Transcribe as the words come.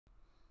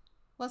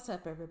What's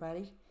up,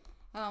 everybody?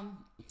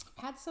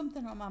 Had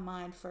something on my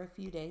mind for a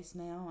few days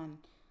now, and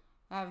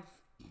I've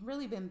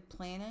really been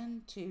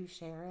planning to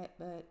share it,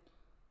 but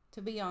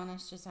to be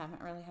honest, just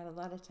haven't really had a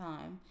lot of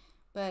time.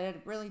 But I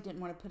really didn't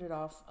want to put it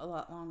off a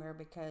lot longer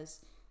because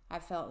I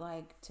felt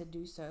like to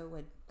do so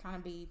would kind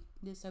of be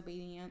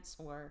disobedience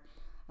or,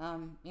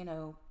 um, you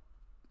know,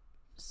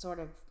 sort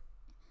of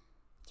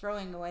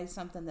throwing away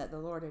something that the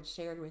Lord had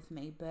shared with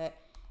me. But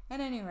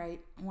at any rate,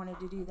 I wanted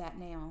to do that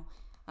now.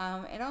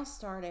 It all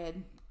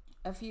started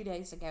a few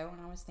days ago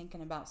when I was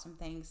thinking about some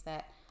things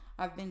that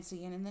I've been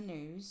seeing in the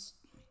news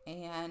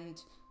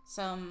and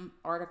some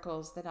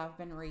articles that I've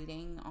been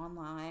reading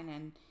online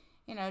and,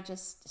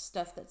 just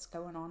stuff that's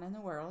going on in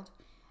the world.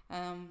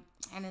 Um,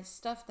 and it's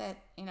stuff that,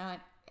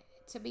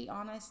 to be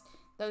honest,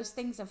 those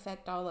things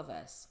affect all of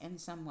us in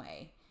some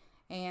way.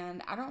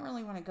 And I don't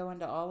really want to go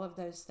into all of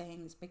those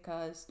things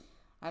because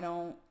I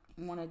don't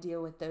want to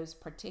deal with those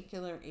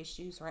particular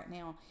issues right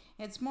now.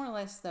 It's more or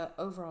less the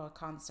overall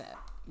concept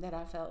that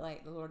I felt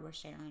like the Lord was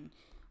sharing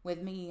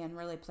with me and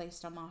really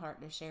placed on my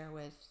heart to share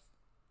with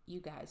you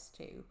guys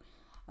too.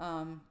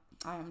 I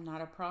am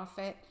not a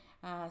prophet,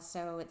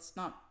 so it's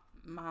not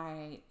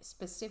my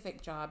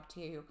specific job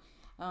to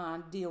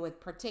deal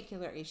with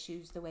particular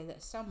issues the way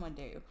that some would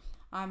do.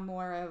 I'm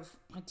more of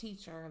a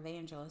teacher,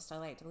 evangelist. I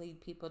like to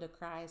lead people to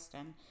Christ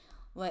and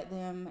let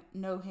them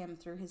know Him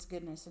through His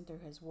goodness and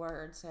through His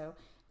Word. So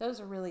those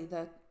are really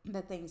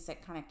the things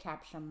that kind of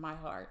capture my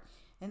heart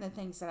and the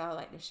things that I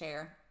like to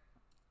share.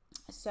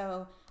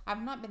 So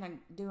I've not been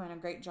doing a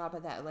great job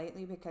of that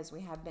lately because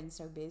we have been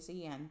so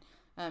busy.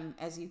 And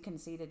as you can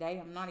see today,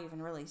 I'm not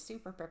even really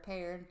super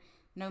prepared.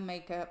 No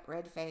makeup,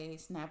 red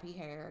face, nappy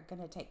hair.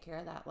 Gonna take care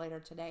of that later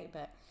today.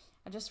 But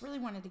I just really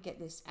wanted to get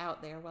this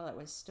out there while it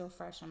was still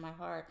fresh in my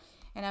heart.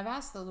 And I've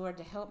asked the Lord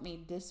to help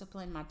me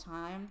discipline my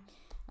time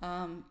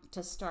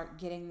to start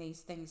getting these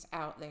things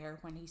out there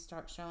when He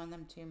starts showing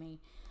them to me.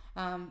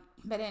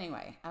 But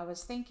anyway, I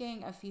was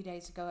thinking a few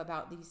days ago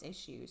about these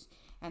issues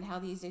and how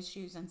these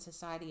issues in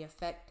society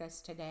affect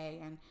us today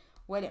and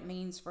what it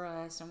means for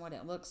us and what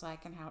it looks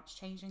like and how it's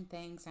changing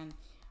things and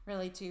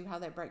really too how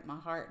they break my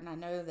heart. And I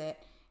know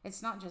that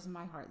it's not just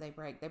my heart they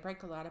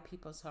break a lot of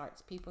people's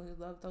hearts, people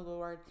who love the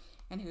Lord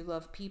and who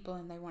love people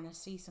and they want to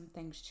see some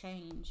things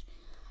change.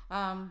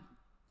 Um,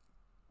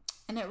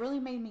 and it really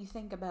made me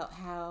think about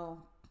how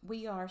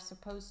we are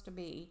supposed to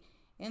be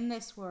in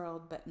this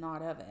world but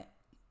not of it.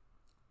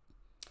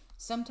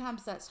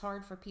 Sometimes that's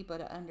hard for people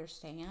to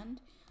understand.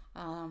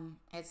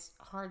 It's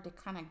hard to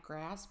kind of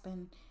grasp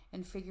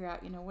and figure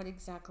out, what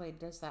exactly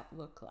does that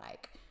look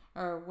like?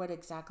 Or what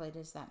exactly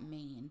does that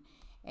mean?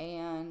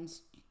 And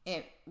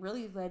it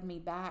really led me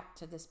back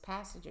to this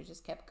passage. It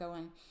just kept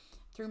going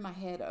through my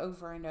head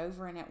over and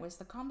over. And it was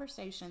the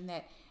conversation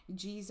that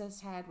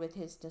Jesus had with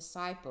His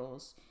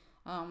disciples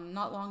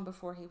not long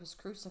before He was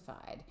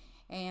crucified.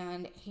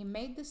 And He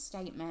made the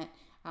statement,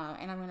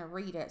 and I'm going to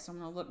read it, so I'm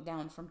going to look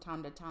down from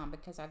time to time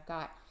because I've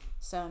got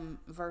some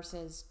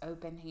verses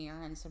open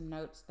here and some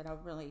notes that I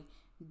really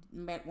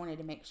wanted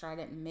to make sure I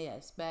didn't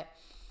miss. But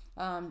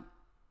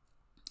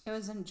it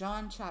was in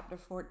John chapter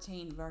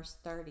 14, verse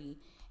 30,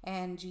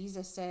 and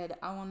Jesus said,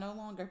 "I will no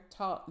longer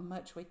talk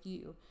much with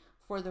you,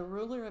 for the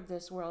ruler of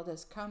this world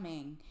is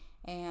coming,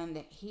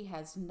 and he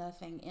has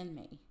nothing in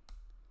me."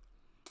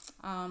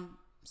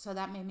 So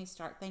that made me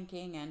start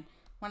thinking, and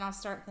when I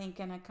start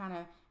thinking, I kind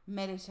of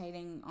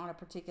meditating on a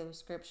particular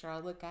scripture, I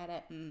look at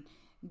it in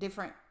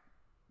different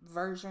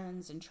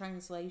versions and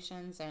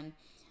translations, and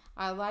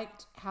I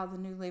liked how the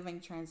New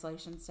Living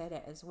Translation said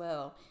it as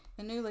well.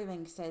 The New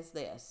Living says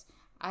this: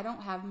 "I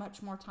don't have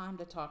much more time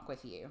to talk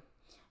with you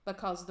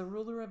because the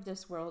ruler of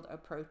this world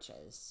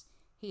approaches.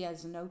 He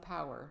has no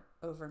power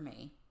over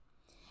me."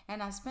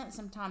 And I spent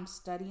some time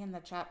studying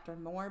the chapter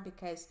more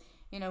because,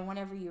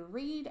 whenever you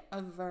read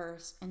a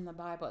verse in the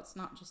Bible, it's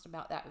not just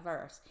about that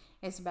verse.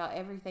 It's about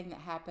everything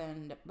that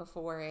happened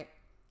before it,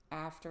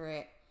 after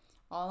it,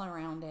 all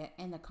around it,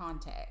 in the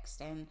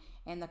context and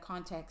in the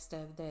context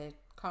of the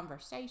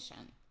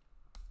conversation.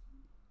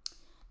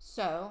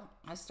 So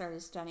I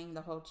started studying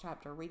the whole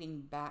chapter,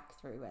 reading back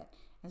through it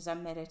as I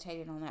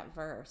meditated on that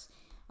verse.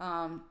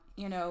 Um,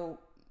 you know,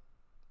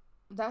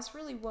 that's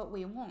really what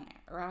we want,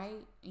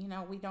 right?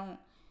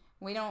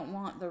 We don't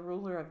want the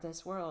ruler of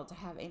this world to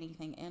have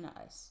anything in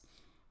us.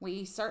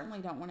 We certainly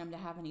don't want him to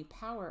have any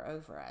power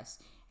over us.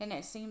 And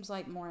it seems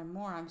like more and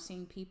more I'm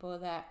seeing people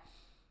that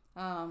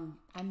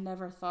I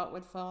never thought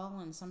would fall,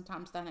 and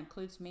sometimes that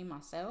includes me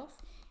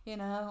myself. We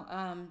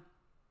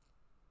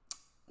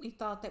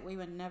thought that we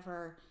would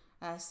never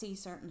see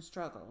certain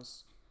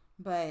struggles,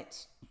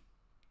 but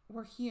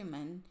we're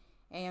human,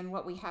 and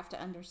what we have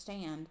to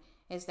understand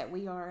is that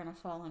we are in a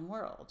fallen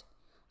world.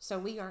 So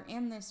we are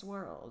in this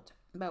world,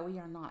 but we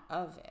are not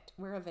of it.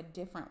 We're of a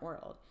different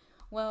world.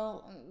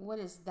 Well, what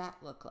does that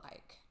look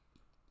like?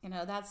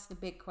 That's the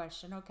big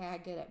question. Okay, I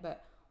get it,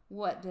 but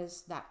what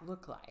does that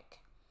look like?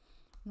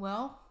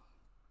 Well,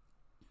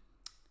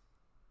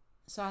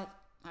 so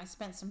I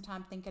spent some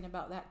time thinking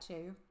about that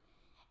too.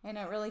 And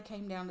it really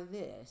came down to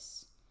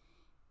this.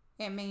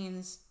 It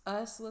means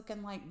us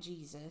looking like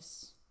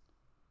Jesus,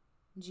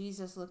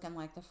 Jesus looking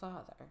like the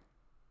Father,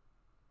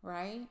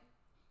 right?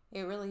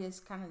 It really is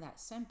kind of that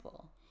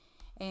simple.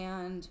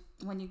 And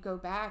when you go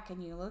back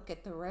and you look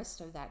at the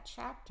rest of that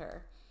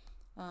chapter,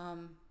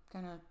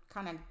 gonna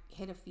kind of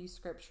hit a few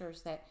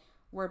scriptures that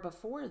were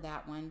before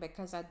that one,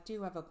 because I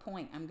do have a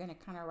point I'm going to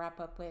kind of wrap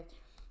up with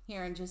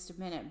here in just a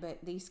minute, but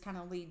these kind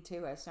of lead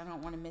to us. I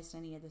don't want to miss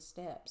any of the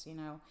steps,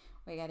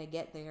 we got to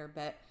get there.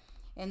 But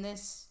in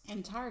this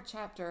entire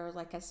chapter,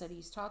 like I said,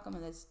 he's talking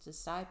with his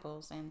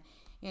disciples, and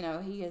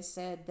he has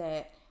said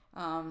that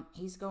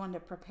he's going to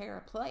prepare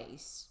a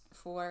place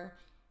for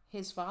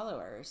his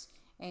followers.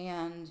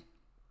 And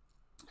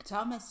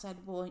Thomas said,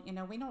 well,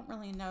 we don't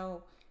really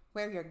know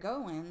where you're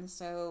going,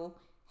 so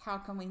how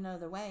can we know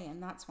the way?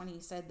 And that's when he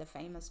said the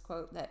famous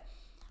quote that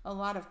a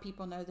lot of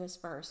people know this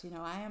verse,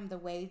 I am the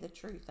way, the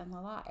truth, and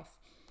the life.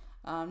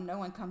 No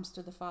one comes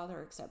to the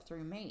Father except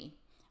through me.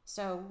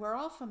 So we're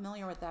all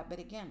familiar with that, but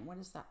again, what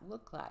does that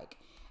look like?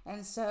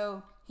 And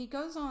so he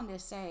goes on to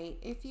say,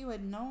 if you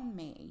had known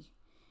me,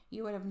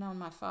 you would have known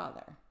my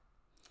Father.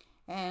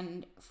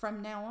 And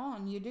from now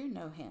on, you do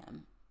know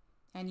him,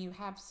 and you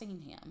have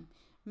seen him.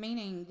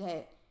 Meaning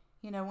that,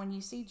 when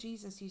you see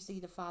Jesus, you see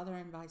the Father,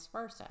 and vice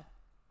versa.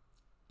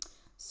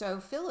 So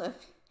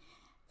Philip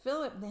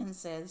then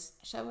says,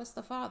 show us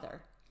the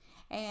Father.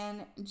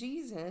 And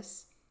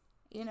Jesus,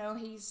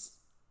 he's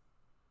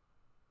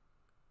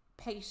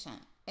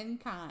patient and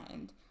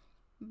kind.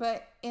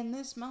 But in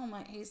this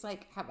moment, he's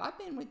like, have I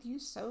been with you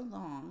so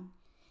long,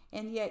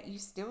 and yet you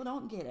still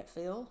don't get it,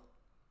 Phil?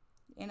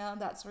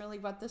 That's really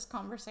what this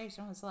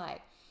conversation was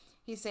like.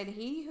 He said,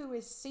 he who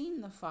has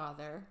seen the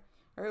Father,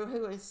 or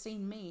who has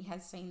seen me,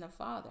 has seen the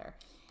Father.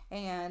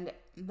 And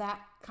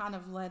that kind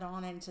of led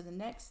on into the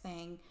next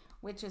thing,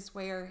 which is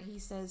where he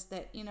says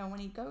that, when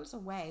he goes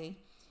away,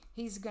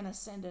 he's going to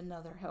send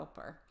another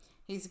helper.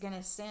 He's going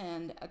to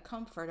send a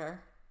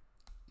comforter.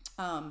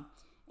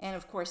 And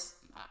of course,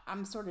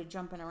 I'm sort of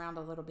jumping around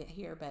a little bit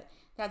here, but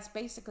that's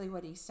basically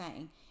what he's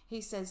saying. He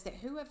says that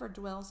whoever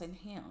dwells in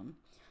him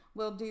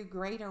will do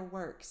greater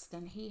works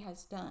than he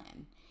has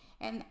done.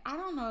 And I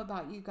don't know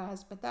about you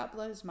guys, but that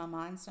blows my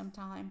mind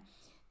sometimes,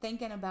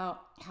 thinking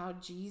about how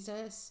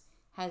Jesus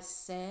has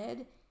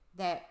said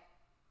that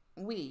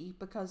we,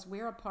 because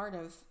we're a part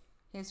of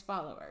his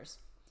followers,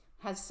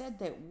 has said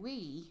that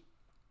we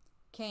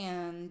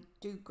can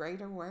do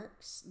greater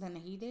works than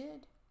he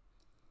did.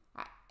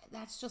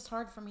 That's just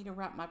hard for me to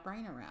wrap my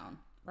brain around,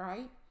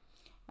 right?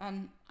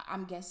 And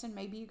I'm guessing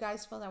maybe you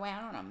guys feel that way.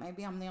 I don't know.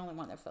 Maybe I'm the only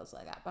one that feels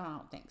like that, but I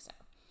don't think so.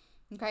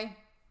 Okay?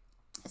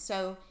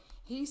 So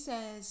he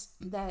says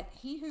that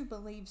he who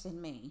believes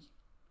in me,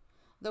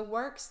 the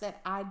works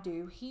that I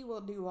do, he will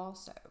do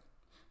also.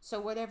 So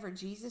whatever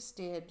Jesus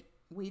did,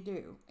 we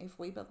do if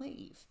we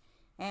believe.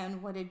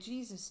 And what did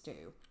Jesus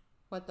do?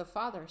 What the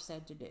Father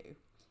said to do.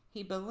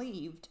 He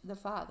believed the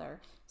Father,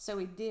 so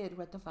he did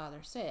what the Father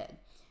said.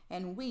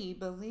 And we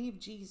believe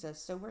Jesus,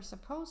 so we're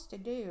supposed to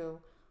do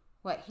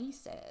what he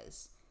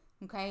says.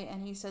 Okay?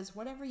 And he says,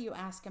 whatever you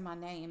ask in my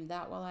name,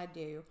 that will I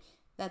do,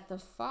 that the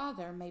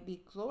Father may be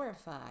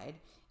glorified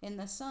in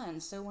the Son.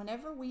 So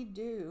whenever we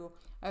do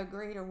a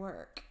greater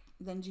work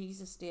than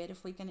Jesus did,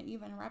 if we can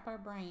even wrap our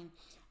brain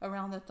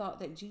around the thought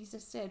that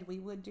Jesus said we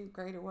would do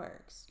greater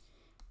works,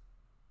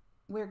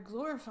 we're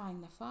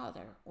glorifying the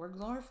Father. We're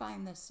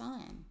glorifying the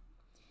Son.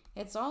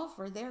 It's all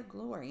for their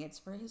glory. It's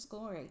for his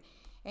glory.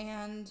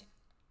 And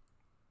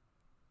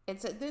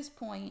it's at this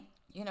point,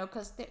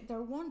 because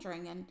they're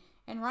wondering,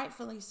 and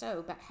rightfully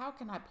so, but how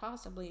can I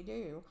possibly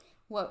do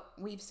what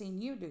we've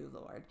seen you do,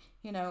 Lord?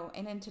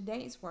 And in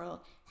today's world,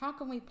 how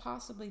can we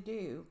possibly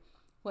do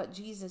what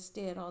Jesus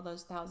did all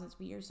those thousands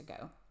of years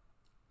ago?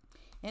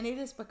 And it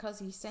is because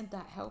he sent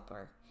that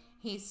helper.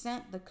 He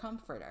sent the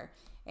comforter.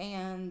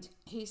 And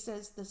he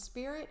says, the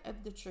Spirit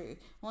of the truth.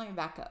 Well, let me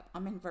back up.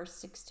 I'm in verse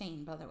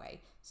 16, by the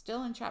way.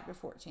 Still in chapter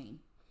 14.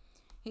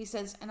 He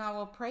says, and I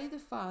will pray the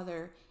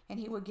Father, and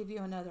he will give you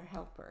another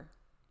helper.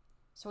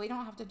 So we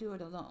don't have to do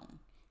it alone.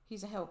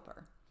 He's a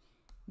helper.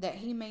 That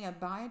he may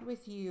abide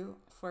with you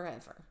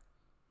forever.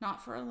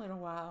 Not for a little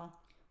while.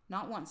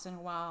 Not once in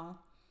a while.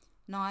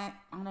 Not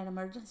on an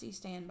emergency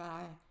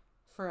standby.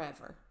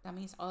 Forever. That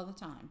means all the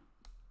time.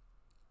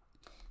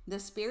 The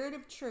Spirit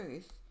of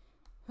truth,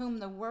 whom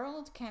the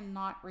world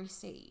cannot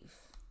receive,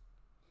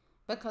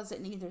 because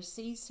it neither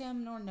sees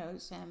him nor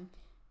knows him,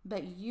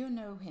 but you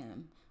know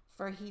him,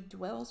 for he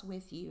dwells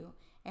with you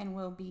and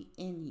will be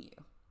in you.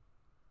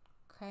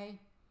 Okay?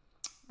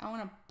 I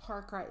want to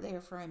park right there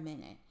for a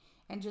minute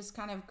and just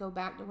kind of go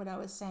back to what I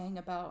was saying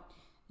about,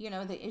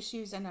 the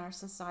issues in our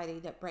society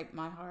that break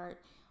my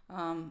heart.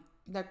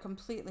 They're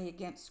completely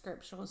against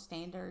scriptural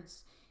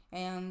standards,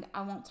 and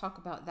I won't talk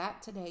about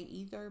that today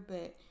either,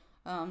 but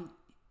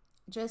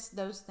just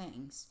those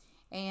things.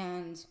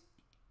 And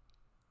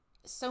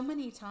so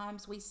many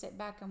times we sit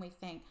back and we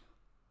think,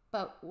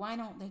 but why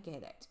don't they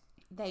get it?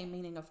 They,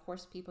 meaning, of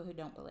course, people who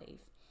don't believe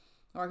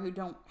or who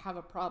don't have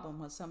a problem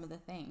with some of the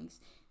things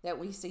that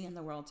we see in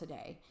the world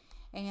today.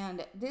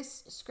 And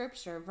this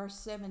scripture, verse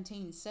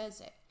 17,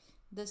 says it.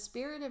 the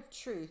Spirit of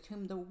truth,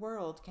 whom the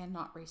world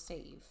cannot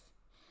receive.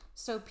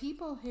 So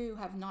people who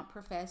have not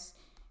professed,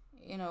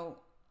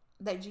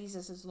 that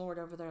Jesus is Lord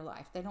over their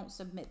life, they don't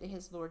submit to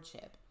his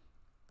lordship.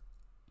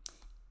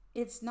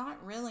 It's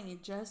not really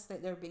just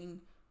that they're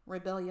being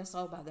rebellious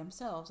all by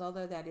themselves,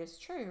 although that is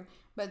true,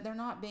 but they're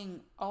not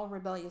being all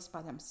rebellious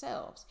by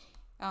themselves.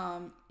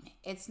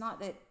 It's not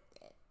that.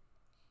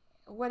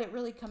 What it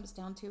really comes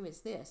down to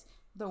is this: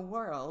 the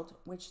world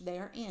which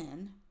they're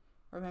in,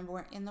 remember,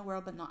 we're in the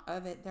world but not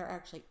of it, they're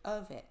actually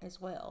of it as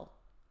well.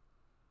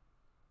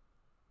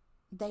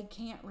 They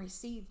can't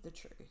receive the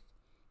truth.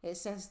 It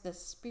says the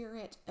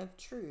Spirit of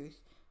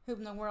truth,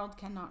 whom the world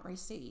cannot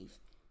receive,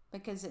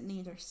 because it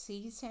neither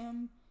sees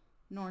him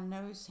nor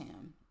knows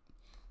him.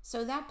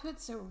 So that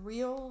puts a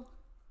real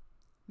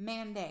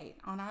mandate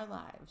on our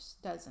lives,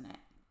 doesn't it?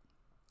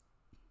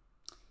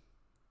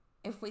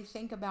 If we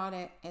think about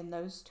it in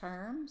those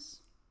terms,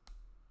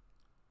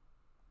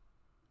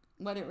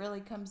 what it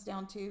really comes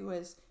down to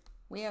is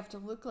we have to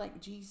look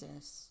like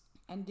Jesus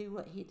and do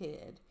what he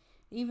did,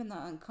 even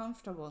the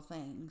uncomfortable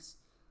things,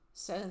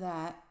 so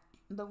that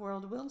the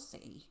world will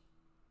see.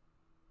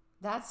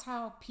 That's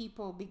how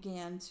people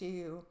began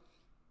to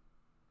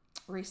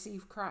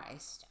receive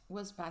Christ,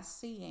 was by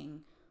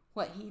seeing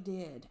what he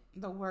did,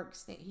 the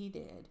works that he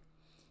did.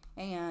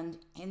 And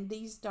in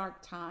these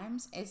dark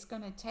times, it's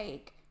going to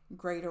take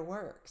greater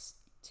works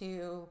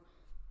to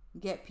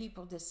get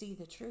people to see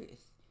the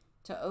truth,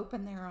 to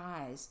open their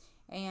eyes.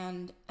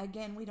 And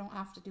again, we don't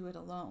have to do it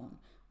alone.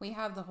 We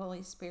have the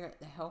Holy Spirit,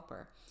 the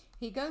helper.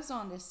 He goes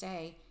on to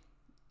say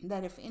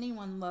that if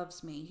anyone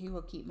loves me, he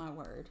will keep my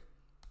word.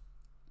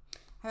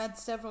 I've had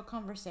several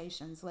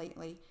conversations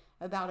lately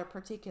about a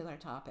particular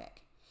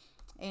topic.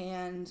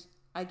 And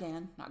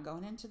again, not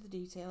going into the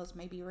details,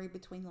 maybe read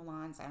between the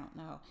lines, I don't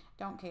know,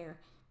 don't care.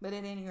 But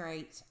at any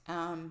rate,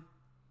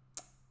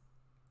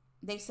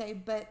 they say,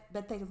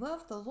 but they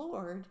love the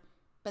Lord,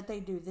 but they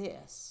do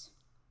this.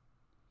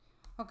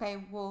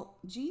 Okay, well,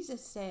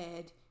 Jesus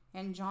said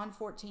in John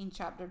 14,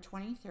 chapter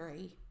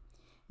 23,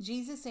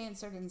 Jesus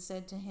answered and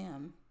said to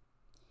him,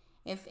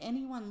 if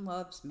anyone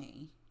loves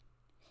me,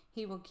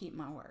 he will keep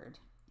my word.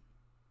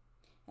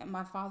 And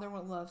my Father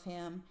will love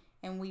him,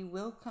 and we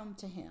will come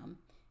to him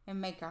and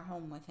make our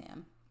home with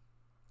him.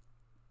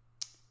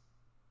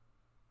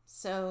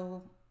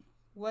 So,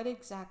 what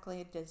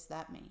exactly does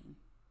that mean?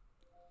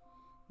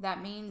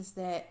 That means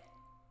that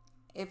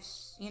if,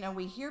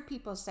 we hear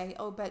people say,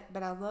 oh, but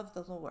I love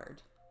the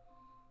Lord.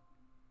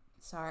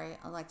 Sorry,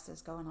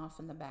 Alexa's going off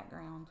in the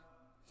background.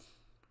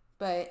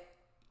 But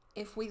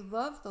if we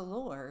love the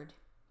Lord,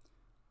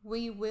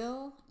 we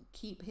will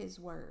keep his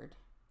word.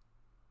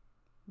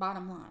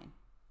 Bottom line.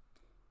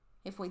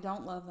 If we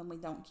don't love him, we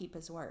don't keep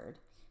his word.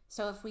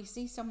 So if we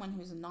see someone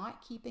who's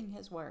not keeping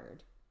his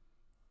word,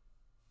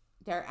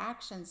 their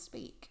actions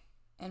speak,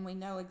 and we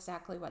know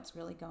exactly what's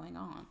really going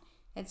on.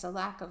 It's a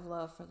lack of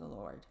love for the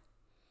Lord.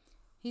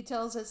 He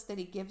tells us that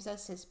he gives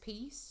us his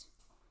peace.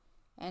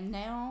 And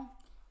now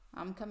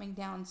I'm coming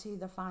down to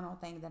the final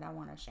thing that I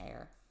want to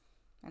share.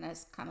 And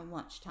it's kind of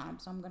lunchtime,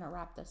 so I'm going to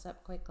wrap this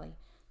up quickly.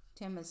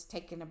 Tim is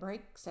taking a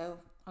break, so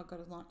I'll go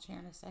to lunch here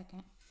in a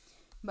second.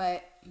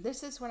 But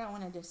this is what I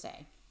wanted to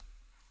say.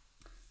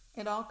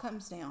 It all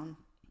comes down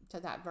to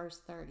that verse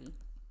 30.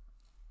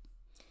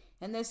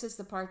 And this is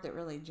the part that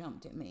really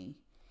jumped at me.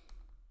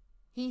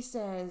 He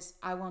says,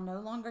 I will no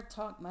longer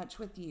talk much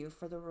with you,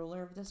 for the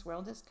ruler of this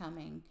world is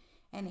coming,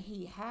 and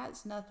he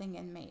has nothing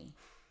in me.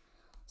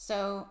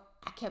 So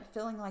I kept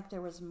feeling like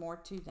there was more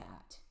to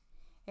that.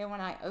 And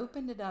when I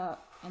opened it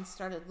up and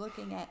started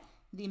looking at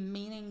the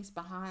meanings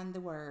behind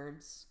the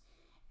words,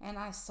 and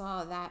I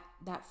saw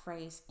that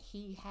phrase,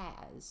 he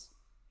has,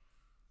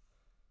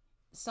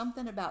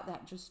 something about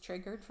that just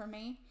triggered for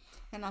me.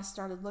 And I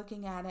started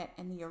looking at it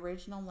in the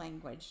original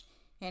language.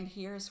 And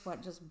here's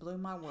what just blew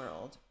my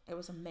world. It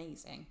was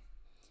amazing.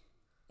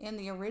 In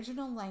the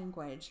original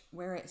language,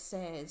 where it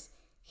says,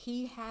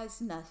 he has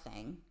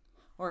nothing,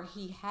 or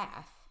he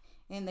hath,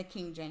 in the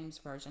King James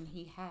Version,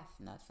 he hath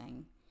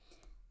nothing.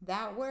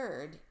 That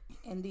word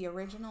in the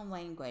original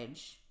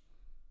language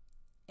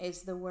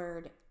is the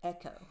word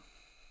echo.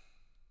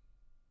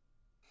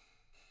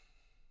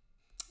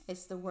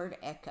 It's the word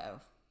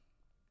echo.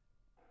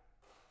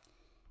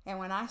 And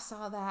when I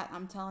saw that,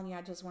 I'm telling you,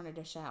 I just wanted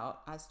to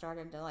shout. I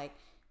started to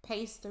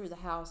pace through the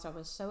house. I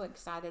was so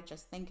excited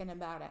just thinking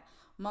about it,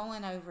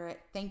 mulling over it,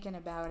 thinking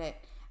about it.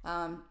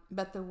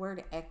 But the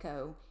word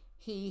echo,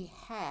 he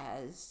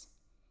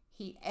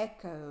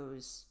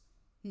echoes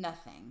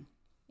nothing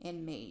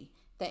in me.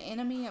 The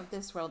enemy of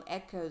this world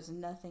echoes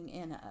nothing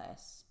in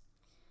us.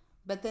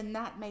 But then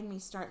that made me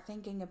start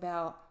thinking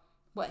about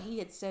what he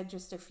had said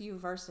just a few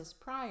verses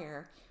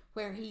prior,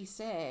 where he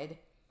said,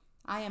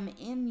 I am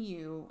in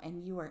you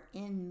and you are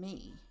in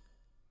me.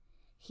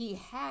 He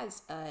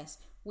has us.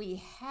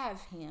 We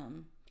have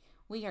him.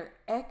 We are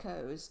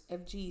echoes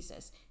of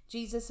Jesus.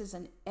 Jesus is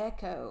an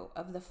echo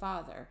of the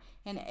Father.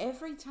 And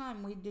every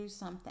time we do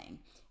something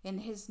in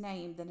his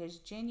name that is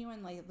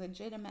genuinely,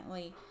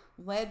 legitimately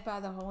led by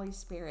the Holy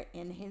Spirit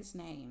in his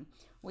name,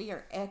 we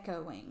are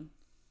echoing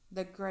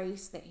the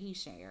grace that he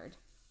shared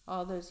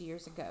all those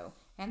years ago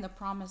and the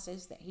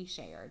promises that he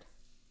shared.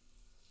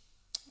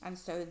 And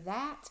so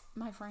that,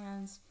 my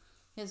friends,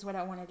 is what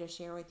I wanted to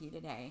share with you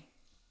today.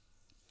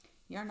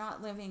 You're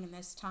not living in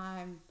this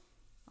time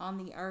on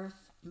the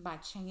earth by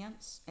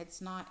chance.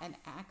 It's not an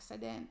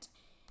accident.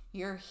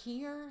 You're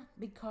here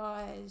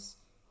because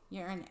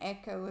you're an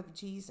echo of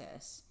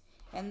Jesus.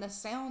 And the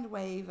sound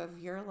wave of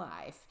your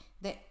life,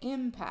 the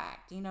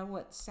impact, you know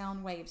what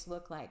sound waves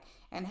look like,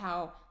 and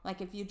how,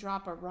 like if you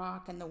drop a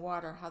rock in the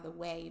water, how the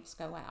waves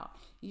go out.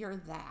 You're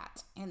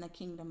that in the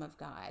kingdom of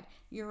God.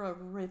 You're a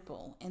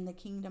ripple in the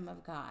kingdom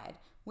of God.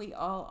 We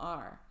all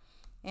are.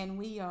 And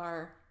we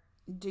are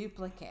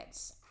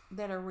duplicates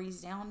that are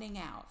resounding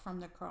out from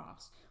the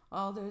cross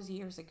all those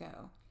years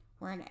ago.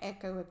 We're an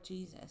echo of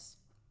Jesus.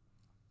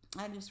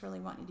 I just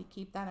really want you to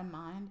keep that in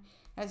mind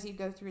as you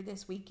go through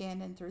this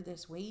weekend and through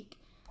this week.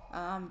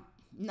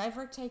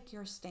 Never take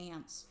your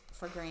stance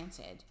for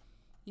granted.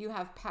 You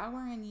have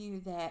power in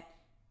you that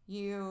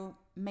you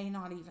may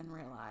not even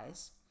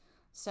realize.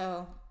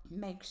 So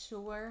make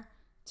sure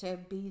to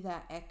be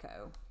that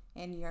echo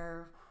in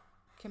your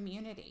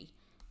community,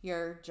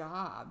 your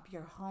job,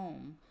 your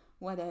home,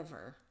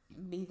 whatever.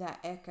 Be that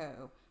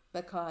echo,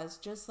 because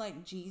just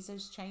like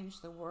Jesus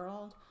changed the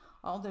world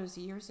all those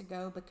years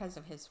ago because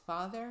of his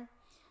Father,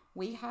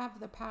 we have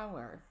the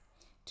power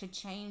to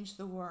change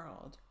the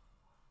world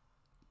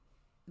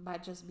by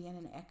just being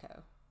an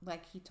echo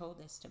like he told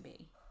us to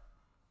be.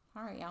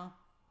 All right, y'all.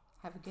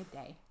 Have a good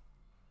day.